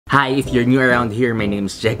Hi, if you're new around here, my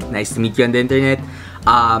name is Jack. Nice to meet you on the internet.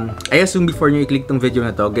 I assume before nyo i-click tong video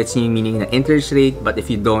na to, gets nyo yung meaning na interest rate. But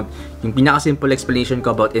if you don't, yung pinaka-simple explanation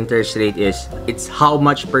ko about interest rate is, it's how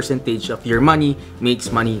much percentage of your money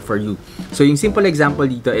makes money for you. So yung simple example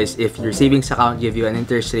dito is, if your savings account give you an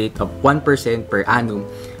interest rate of 1% per annum,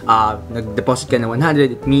 nag-deposit ka ng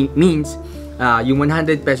 100, it means yung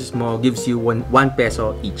 100 pesos mo gives you 1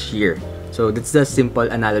 peso each year. So that's the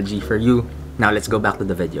simple analogy for you. Now let's go back to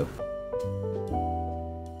the video.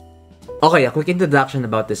 Okay, a quick introduction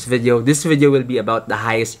about this video. This video will be about the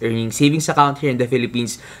highest earning savings account here in the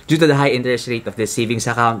Philippines due to the high interest rate of this savings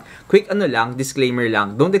account. Quick disclaimer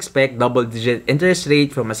lang, don't expect double-digit interest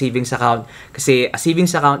rate from a savings account kasi a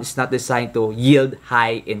savings account is not designed to yield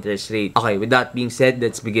high interest rate. Okay, with that being said,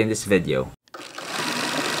 let's begin this video.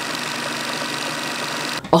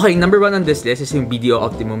 Okay, number 1 on this list is yung BDO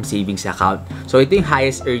Optimum Savings Account. So, ito yung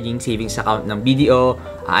highest earning savings account ng BDO.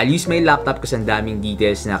 I'll use my laptop kasi ang daming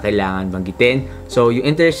details na kailangan banggitin. So, yung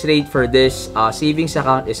interest rate for this savings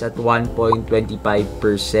account is at 1.25%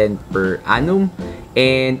 per annum.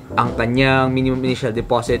 And ang kanyang minimum initial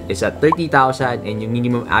deposit is at 30,000 and yung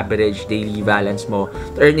minimum average daily balance mo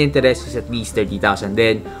to earn interest is at least 30,000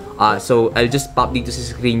 din. So, I'll just pop dito sa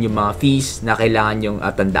screen yung mga fees na kailangan yung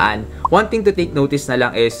tandaan. One thing to take notice na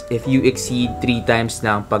lang is, if you exceed 3 times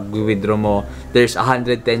ng pag-withdraw mo, there's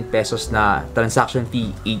 110 pesos na transaction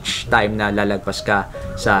fee each time na lalagpas ka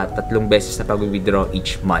sa 3 beses na pag-withdraw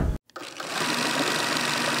each month.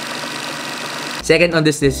 Second on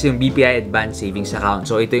this list is yung BPI Advanced Savings Account.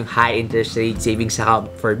 So, ito yung high interest rate savings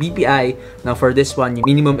account for BPI. Now, for this one, yung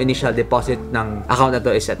minimum initial deposit ng account na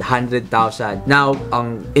to is at 100,000. Now,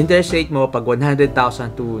 ang interest rate mo pag 100,000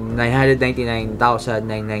 to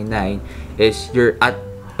 999,999 is you're at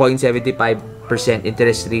 0.75%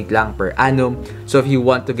 interest rate lang per annum. So, if you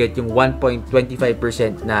want to get yung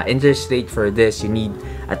 1.25% na interest rate for this, you need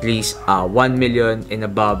at least 1 million and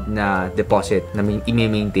above na deposit na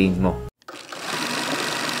i-maintain mo.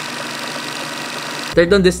 Third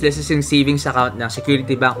on this list is yung savings account ng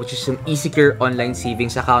Security Bank, which is yung eSecure online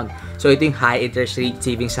savings account. So, ito yung high interest rate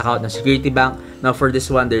savings account ng Security Bank. Now, for this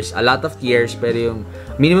one, there's a lot of tiers, pero yung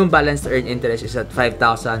minimum balance to earn interest is at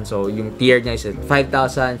 5,000. So, yung tier niya is at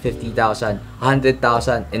 5,000, 50,000,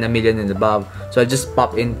 100,000, and a million and above. So, I'll just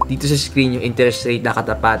pop in dito sa screen yung interest rate na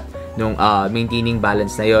katapat nung maintaining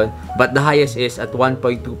balance na yon. But the highest is at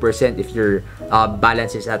 1.2% if your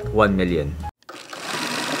balance is at 1 million.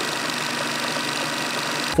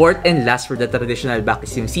 Fourth and last for the traditional bank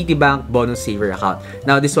is yung Citibank Bonus Saver Account.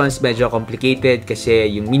 Now, this one's medyo complicated kasi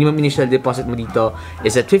yung minimum initial deposit mo dito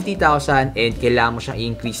is at 50,000 and kailangan mo siyang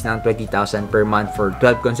i-increase ng 20,000 per month for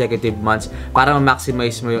 12 consecutive months para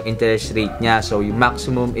ma-maximize mo yung interest rate niya. So, yung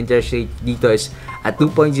maximum interest rate dito is at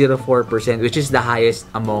 2.04%, which is the highest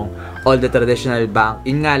among all the traditional bank.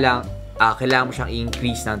 Yun nga lang, kailangan mo siyang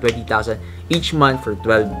i-increase ng 20,000 each month for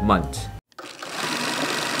 12 months.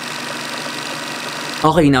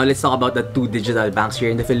 Okay, now let's talk about the 2 digital banks here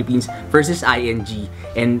in the Philippines. First is ING.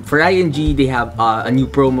 And for ING, they have a new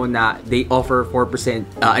promo na they offer 4%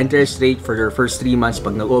 interest rate for your first 3 months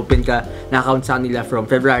pag nag-open ka na account sa nila from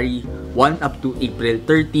February 1 up to April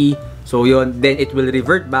 30. So yun, then it will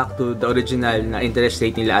revert back to the original na interest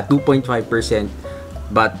rate nila at 2.5%.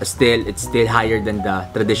 But still, it's still higher than the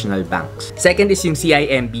traditional banks. Second is yung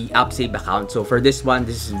CIMB Upsave account. So for this one,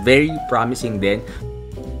 this is very promising din.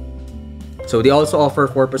 So, they also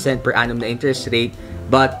offer 4% per annum na interest rate.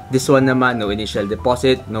 But, this one naman, no initial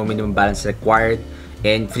deposit, no minimum balance required,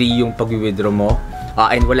 and free yung pag-withdraw mo.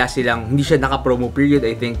 And wala silang, hindi siya naka-promo period.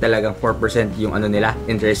 I think talagang 4% yung ano nila,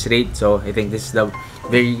 interest rate. So, I think this is the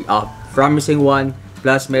very promising one.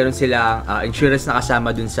 Plus, meron silang insurance na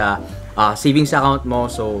kasama dun sa savings account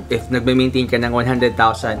mo. So, if nagme-maintain ka ng 100,000,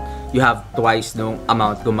 you have twice nung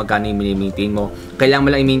amount kung magkano yung mini-maintain mo. Kailangan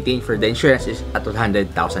mo lang i-maintain for the insurance is at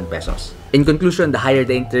 100,000 pesos. In conclusion, the higher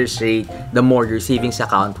the interest rate, the more your savings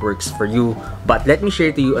account works for you. But let me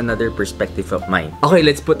share to you another perspective of mine. Okay,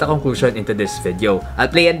 let's put a conclusion into this video. I'll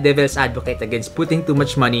play a devil's advocate against putting too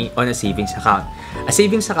much money on a savings account. A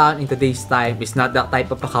savings account in today's time is not that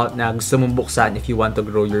type of account na gusto mong buksan if you want to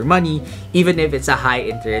grow your money, even if it's a high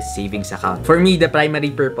interest savings account. For me, the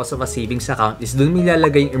primary purpose of a savings account is dun mo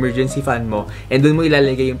ilalagay yung emergency fund mo and dun mo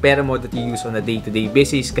ilalagay yung pera mo that you use on a day-to-day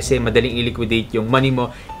basis kasi madaling i-liquidate yung money mo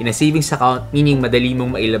in a savings account account, meaning madali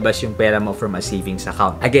mong mailabas yung pera mo from a savings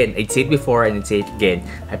account. Again, I'd say it before and I'd say it again,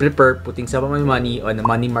 I prefer putting some of my money on a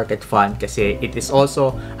money market fund kasi it is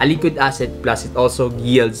also a liquid asset plus it also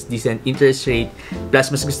yields decent interest rate.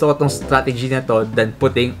 Plus, mas gusto ko tong strategy na to than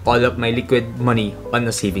putting all of my liquid money on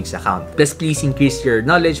a savings account. Plus, please increase your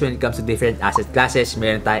knowledge when it comes to different asset classes.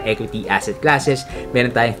 Meron tayong equity asset classes,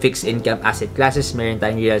 meron tayong fixed income asset classes, meron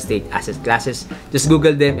tayong real estate asset classes. Just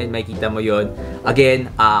Google them and makikita mo yon.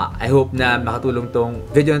 Again, I hope na makatulong tong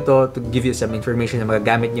video na to give you some information na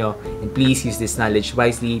magagamit nyo. And please use this knowledge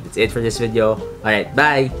wisely. That's it for this video. Alright,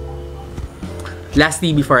 bye!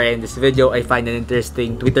 Lastly, before I end this video, I find an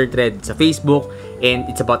interesting Twitter thread sa Facebook and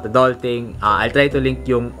it's about adulting. I'll try to link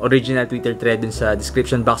yung original Twitter thread dun sa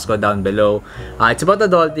description box ko down below. It's about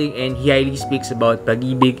adulting and he highly speaks about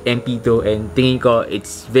Pag-ibig MP2 and tingin ko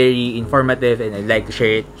it's very informative and I'd like to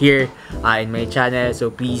share it here in my channel.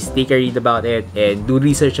 So please take a read about it and do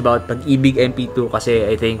research about Pag-ibig MP2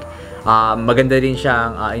 kasi I think maganda rin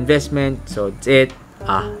siyang investment. So that's it.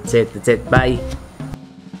 That's it. Bye!